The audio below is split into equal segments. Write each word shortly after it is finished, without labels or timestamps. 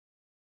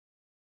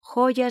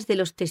Joyas de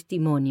los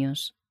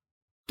Testimonios.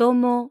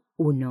 Tomo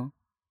 1.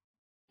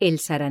 El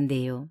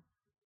zarandeo.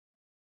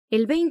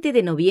 El 20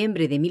 de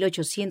noviembre de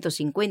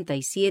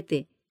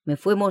 1857 me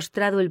fue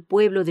mostrado el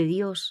pueblo de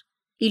Dios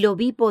y lo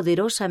vi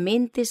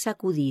poderosamente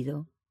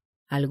sacudido.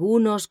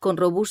 Algunos, con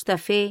robusta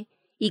fe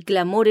y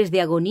clamores de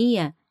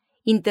agonía,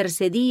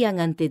 intercedían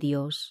ante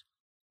Dios.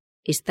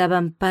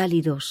 Estaban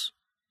pálidos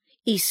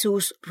y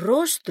sus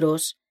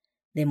rostros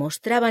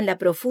demostraban la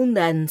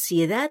profunda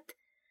ansiedad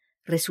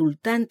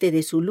resultante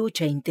de su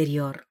lucha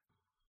interior.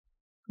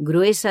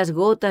 Gruesas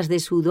gotas de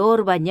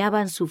sudor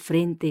bañaban su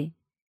frente,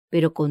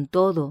 pero con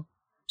todo,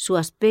 su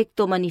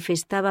aspecto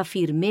manifestaba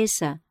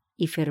firmeza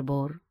y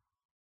fervor.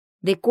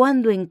 De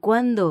cuando en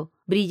cuando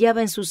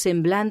brillaba en sus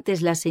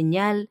semblantes la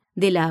señal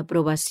de la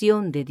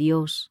aprobación de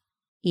Dios,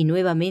 y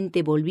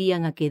nuevamente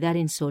volvían a quedar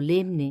en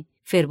solemne,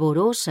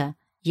 fervorosa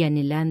y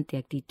anhelante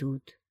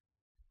actitud.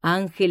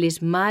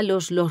 Ángeles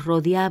malos los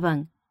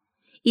rodeaban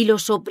y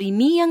los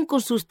oprimían con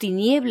sus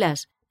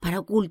tinieblas para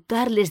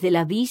ocultarles de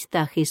la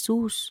vista a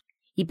Jesús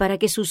y para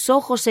que sus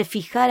ojos se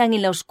fijaran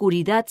en la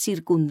oscuridad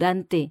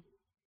circundante,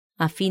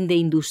 a fin de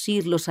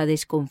inducirlos a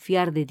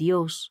desconfiar de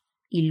Dios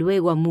y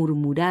luego a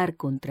murmurar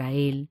contra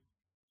Él.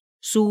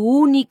 Su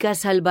única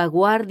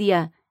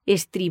salvaguardia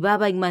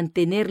estribaba en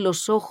mantener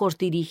los ojos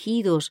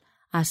dirigidos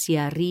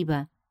hacia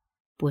arriba,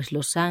 pues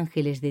los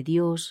ángeles de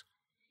Dios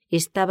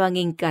estaban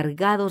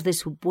encargados de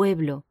su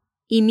pueblo,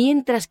 y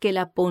mientras que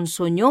la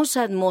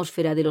ponzoñosa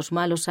atmósfera de los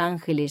malos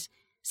ángeles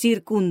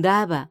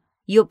circundaba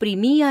y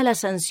oprimía a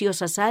las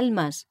ansiosas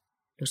almas,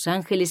 los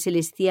ángeles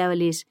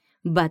celestiales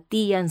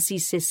batían sin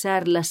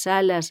cesar las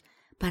alas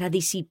para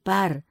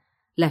disipar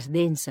las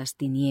densas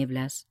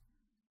tinieblas.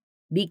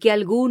 Vi que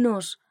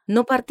algunos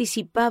no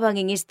participaban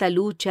en esta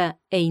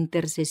lucha e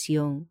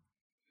intercesión.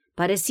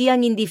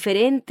 Parecían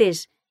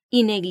indiferentes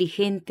y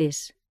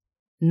negligentes.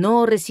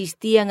 No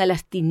resistían a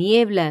las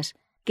tinieblas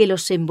que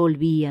los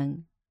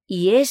envolvían,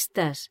 y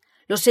éstas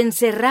los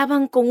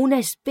encerraban con una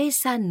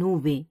espesa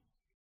nube.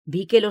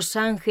 Vi que los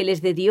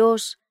ángeles de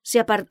Dios se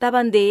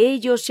apartaban de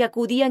ellos y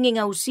acudían en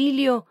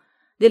auxilio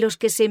de los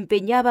que se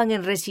empeñaban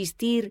en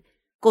resistir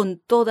con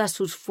todas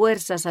sus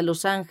fuerzas a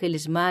los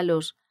ángeles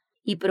malos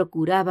y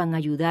procuraban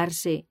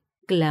ayudarse,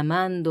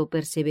 clamando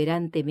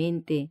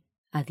perseverantemente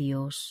a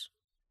Dios.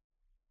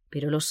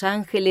 Pero los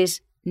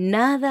ángeles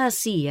nada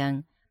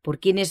hacían por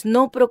quienes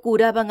no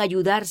procuraban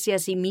ayudarse a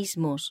sí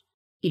mismos,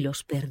 y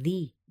los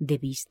perdí de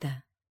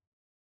vista.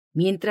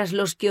 Mientras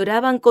los que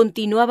oraban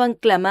continuaban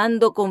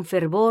clamando con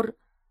fervor,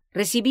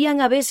 recibían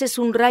a veces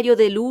un rayo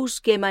de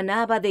luz que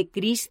emanaba de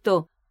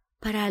Cristo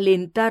para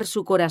alentar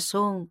su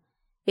corazón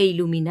e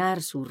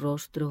iluminar su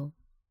rostro.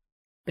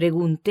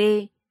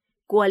 Pregunté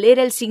cuál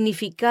era el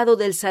significado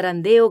del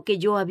zarandeo que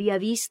yo había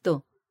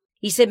visto,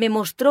 y se me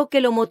mostró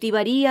que lo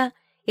motivaría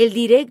el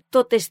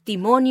directo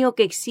testimonio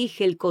que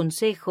exige el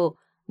consejo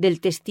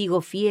del testigo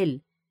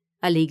fiel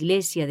a la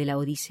iglesia de la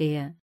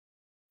Odisea.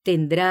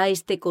 ¿Tendrá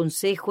este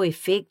consejo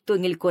efecto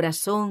en el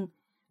corazón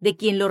de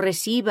quien lo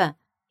reciba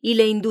y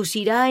le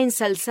inducirá a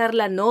ensalzar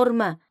la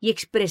norma y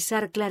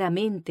expresar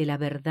claramente la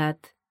verdad?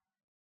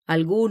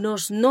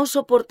 Algunos no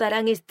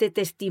soportarán este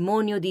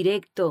testimonio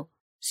directo,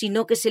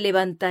 sino que se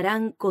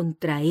levantarán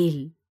contra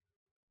él.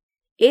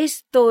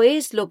 Esto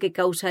es lo que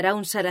causará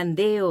un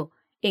zarandeo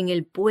en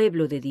el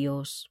pueblo de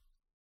Dios.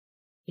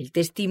 El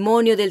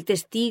testimonio del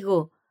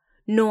testigo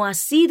no ha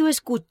sido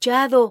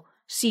escuchado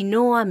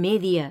sino a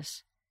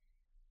medias.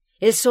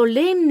 El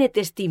solemne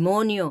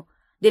testimonio,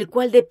 del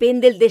cual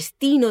depende el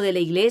destino de la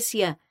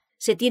Iglesia,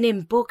 se tiene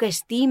en poca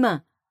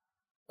estima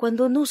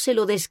cuando no se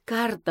lo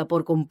descarta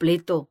por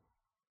completo.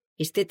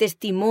 Este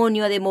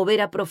testimonio ha de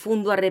mover a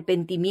profundo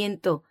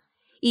arrepentimiento,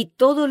 y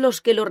todos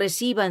los que lo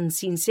reciban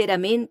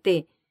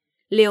sinceramente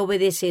le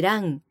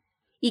obedecerán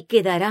y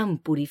quedarán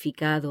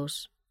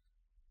purificados.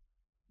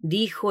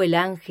 Dijo el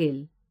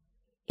ángel: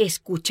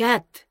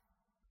 «Escuchad».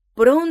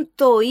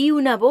 Pronto oí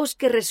una voz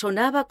que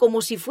resonaba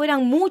como si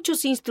fueran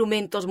muchos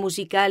instrumentos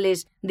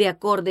musicales de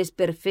acordes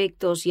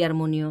perfectos y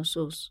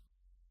armoniosos.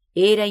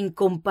 Era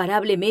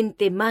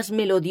incomparablemente más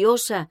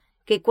melodiosa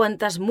que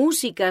cuantas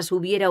músicas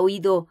hubiera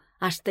oído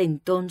hasta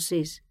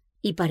entonces,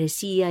 y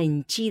parecía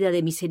henchida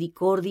de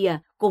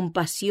misericordia,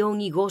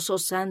 compasión y gozo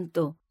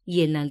santo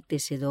y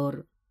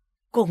enaltecedor.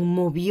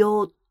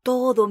 Conmovió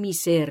todo mi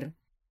ser.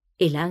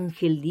 El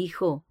ángel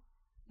dijo: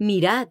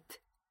 «Mirad».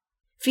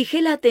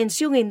 Fijé la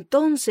atención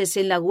entonces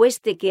en la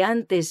hueste que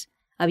antes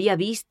había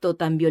visto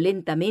tan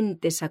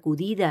violentamente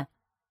sacudida.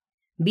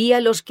 Vi a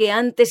los que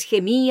antes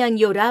gemían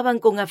y oraban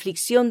con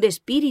aflicción de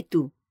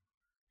espíritu.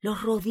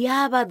 Los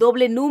rodeaba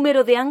doble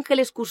número de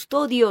ángeles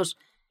custodios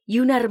y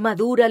una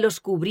armadura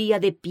los cubría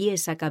de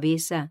pies a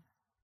cabeza.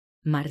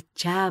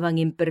 Marchaban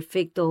en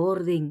perfecto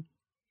orden,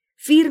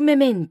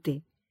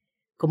 firmemente,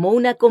 como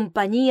una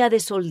compañía de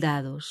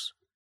soldados.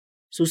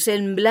 Sus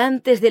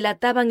semblantes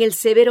delataban el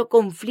severo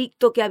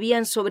conflicto que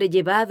habían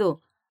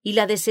sobrellevado y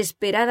la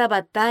desesperada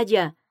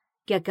batalla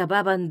que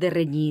acababan de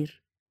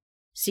reñir.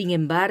 Sin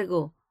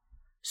embargo,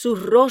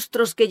 sus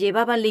rostros, que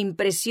llevaban la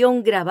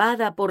impresión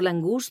grabada por la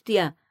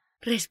angustia,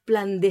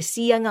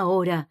 resplandecían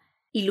ahora,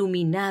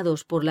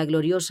 iluminados por la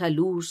gloriosa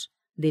luz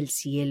del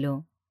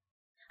cielo.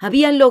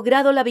 Habían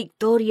logrado la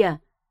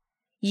victoria,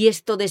 y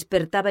esto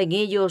despertaba en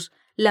ellos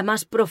la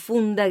más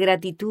profunda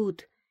gratitud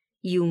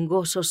y un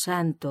gozo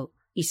santo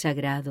y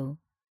sagrado.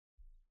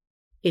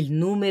 El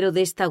número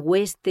de esta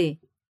hueste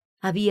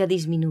había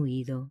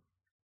disminuido.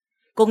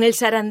 Con el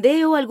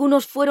zarandeo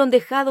algunos fueron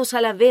dejados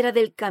a la vera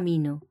del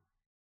camino.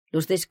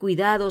 Los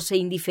descuidados e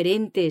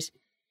indiferentes,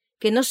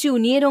 que no se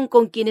unieron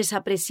con quienes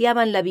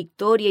apreciaban la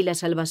victoria y la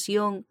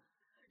salvación,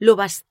 lo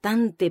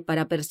bastante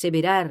para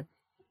perseverar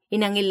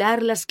en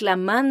anhelarlas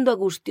clamando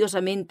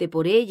angustiosamente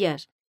por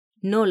ellas,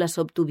 no las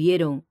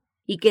obtuvieron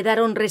y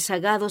quedaron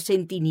rezagados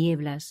en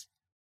tinieblas.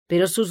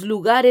 Pero sus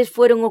lugares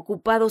fueron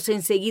ocupados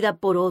enseguida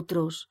por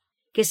otros,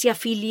 que se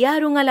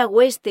afiliaron a la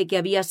hueste que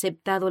había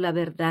aceptado la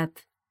verdad.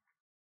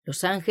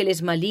 Los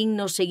ángeles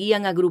malignos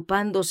seguían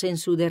agrupándose en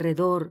su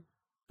derredor,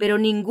 pero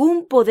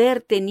ningún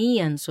poder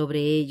tenían sobre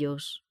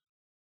ellos.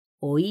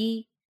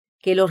 Oí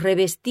que los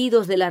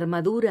revestidos de la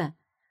armadura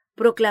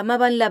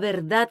proclamaban la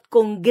verdad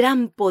con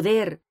gran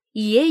poder,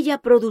 y ella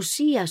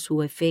producía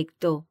su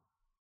efecto.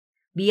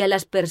 Vi a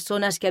las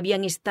personas que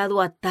habían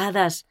estado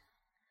atadas,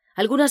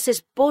 algunas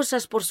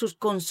esposas por sus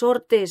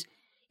consortes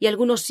y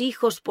algunos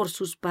hijos por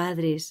sus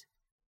padres.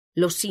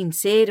 Los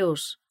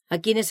sinceros, a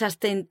quienes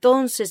hasta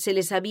entonces se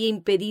les había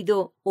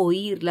impedido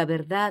oír la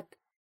verdad,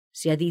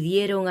 se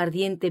adhirieron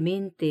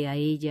ardientemente a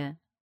ella.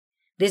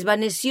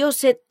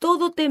 Desvanecióse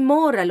todo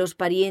temor a los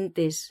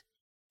parientes.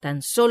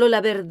 Tan solo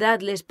la verdad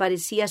les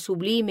parecía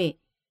sublime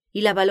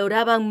y la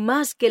valoraban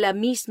más que la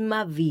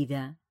misma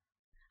vida.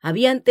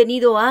 Habían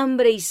tenido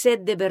hambre y sed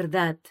de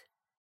verdad.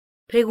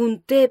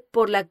 Pregunté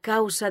por la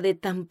causa de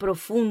tan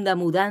profunda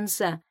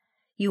mudanza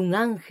y un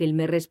ángel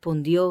me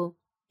respondió: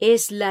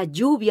 es la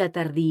lluvia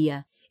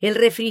tardía, el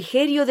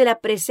refrigerio de la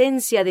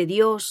presencia de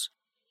Dios,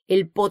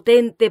 el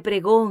potente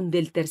pregón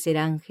del tercer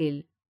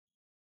ángel.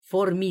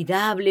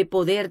 Formidable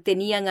poder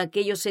tenían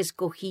aquellos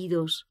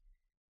escogidos.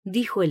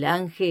 Dijo el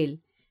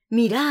ángel: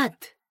 mirad,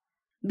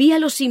 vi a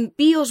los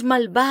impíos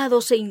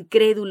malvados e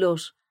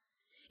incrédulos.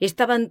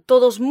 Estaban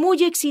todos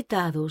muy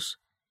excitados.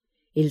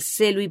 El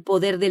celo y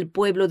poder del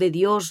pueblo de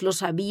Dios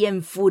los había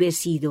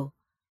enfurecido.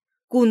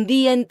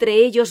 Cundía entre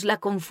ellos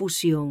la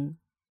confusión.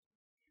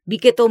 Vi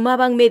que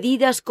tomaban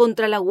medidas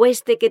contra la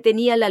hueste que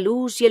tenía la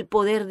luz y el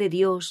poder de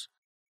Dios.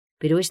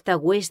 Pero esta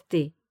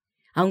hueste,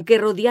 aunque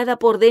rodeada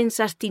por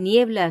densas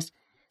tinieblas,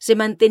 se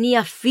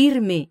mantenía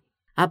firme,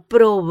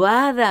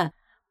 aprobada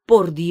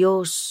por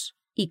Dios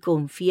y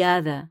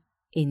confiada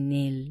en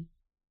Él.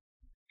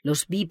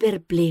 Los vi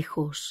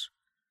perplejos.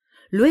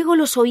 Luego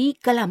los oí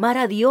clamar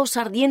a Dios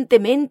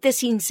ardientemente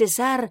sin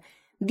cesar,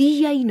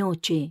 día y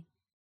noche.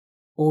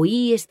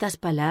 Oí estas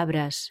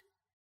palabras: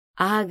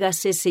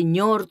 hágase,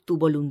 Señor, tu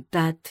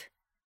voluntad.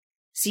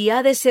 Si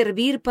ha de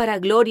servir para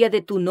gloria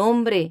de tu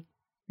nombre,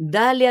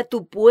 dale a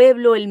tu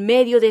pueblo el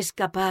medio de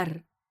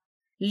escapar.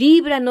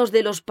 Líbranos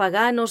de los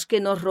paganos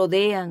que nos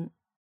rodean.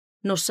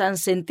 Nos han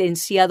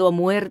sentenciado a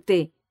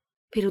muerte,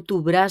 pero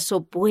tu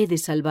brazo puede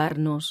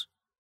salvarnos.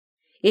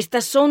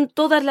 Estas son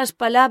todas las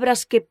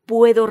palabras que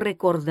puedo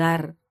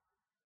recordar.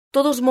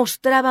 Todos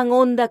mostraban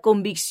honda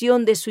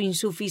convicción de su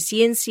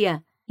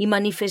insuficiencia y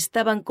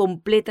manifestaban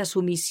completa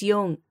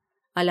sumisión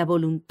a la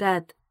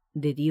voluntad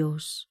de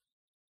Dios.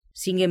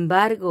 Sin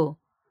embargo,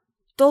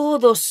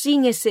 todos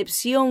sin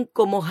excepción,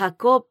 como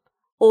Jacob,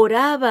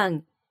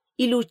 oraban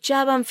y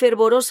luchaban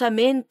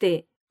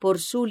fervorosamente por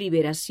su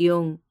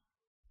liberación.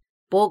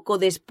 Poco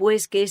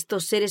después que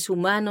estos seres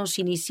humanos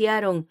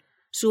iniciaron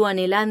su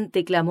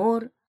anhelante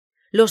clamor,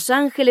 los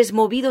ángeles,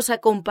 movidos a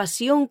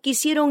compasión,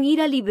 quisieron ir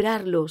a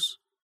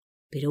librarlos.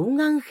 Pero un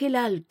ángel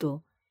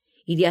alto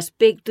y de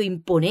aspecto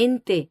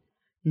imponente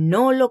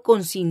no lo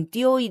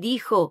consintió y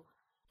dijo: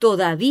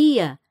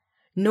 todavía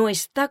no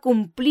está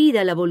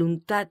cumplida la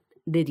voluntad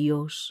de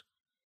Dios.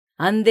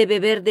 Han de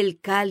beber del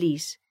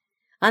cáliz,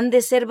 han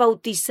de ser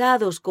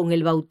bautizados con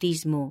el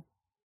bautismo.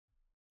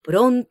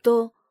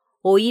 Pronto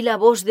oí la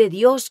voz de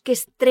Dios que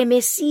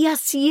estremecía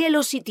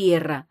cielos y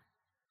tierra.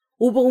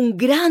 Hubo un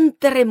gran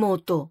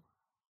terremoto.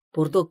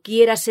 Por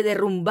doquiera se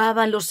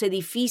derrumbaban los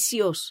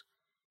edificios.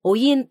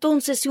 Oí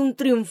entonces un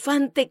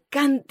triunfante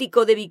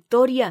cántico de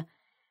victoria,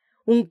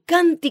 un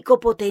cántico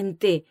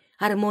potente,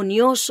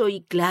 armonioso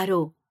y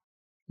claro.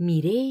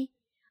 Miré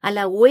a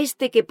la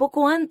hueste que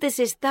poco antes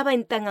estaba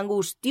en tan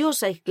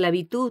angustiosa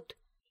esclavitud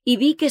y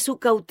vi que su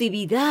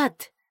cautividad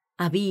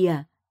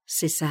había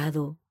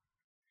cesado.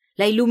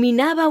 La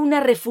iluminaba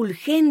una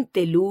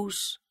refulgente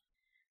luz.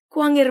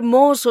 Cuán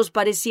hermosos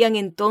parecían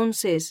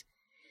entonces.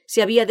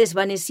 Se había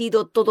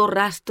desvanecido todo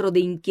rastro de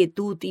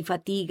inquietud y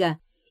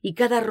fatiga, y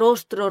cada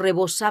rostro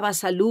rebosaba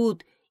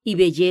salud y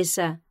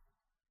belleza.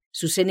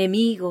 Sus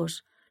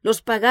enemigos,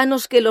 los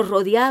paganos que los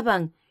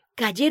rodeaban,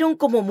 cayeron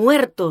como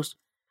muertos,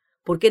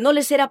 porque no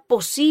les era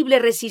posible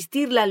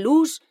resistir la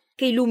luz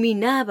que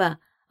iluminaba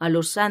a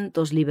los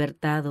santos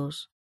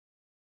libertados.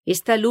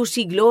 Esta luz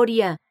y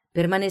gloria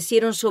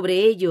permanecieron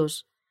sobre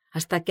ellos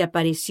hasta que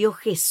apareció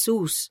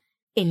Jesús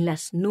en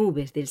las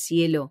nubes del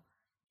cielo,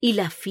 y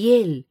la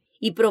fiel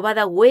y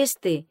probada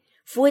hueste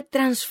fue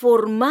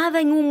transformada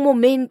en un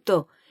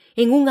momento,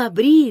 en un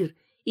abrir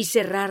y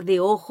cerrar de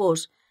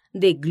ojos,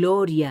 de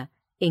gloria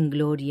en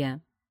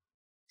gloria.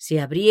 Se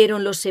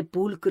abrieron los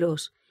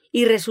sepulcros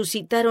y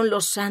resucitaron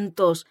los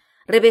santos,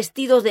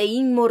 revestidos de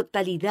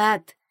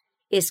inmortalidad,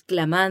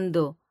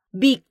 exclamando: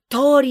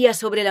 «¡Victoria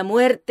sobre la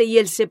muerte y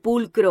el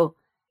sepulcro!».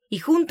 Y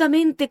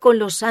juntamente con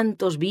los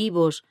santos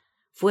vivos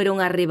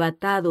fueron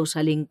arrebatados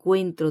al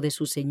encuentro de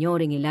su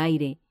Señor en el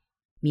aire,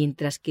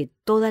 mientras que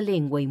toda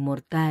lengua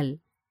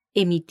inmortal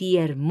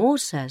emitía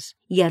hermosas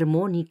y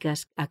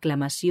armónicas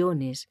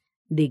aclamaciones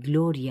de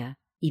gloria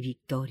y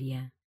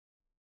victoria.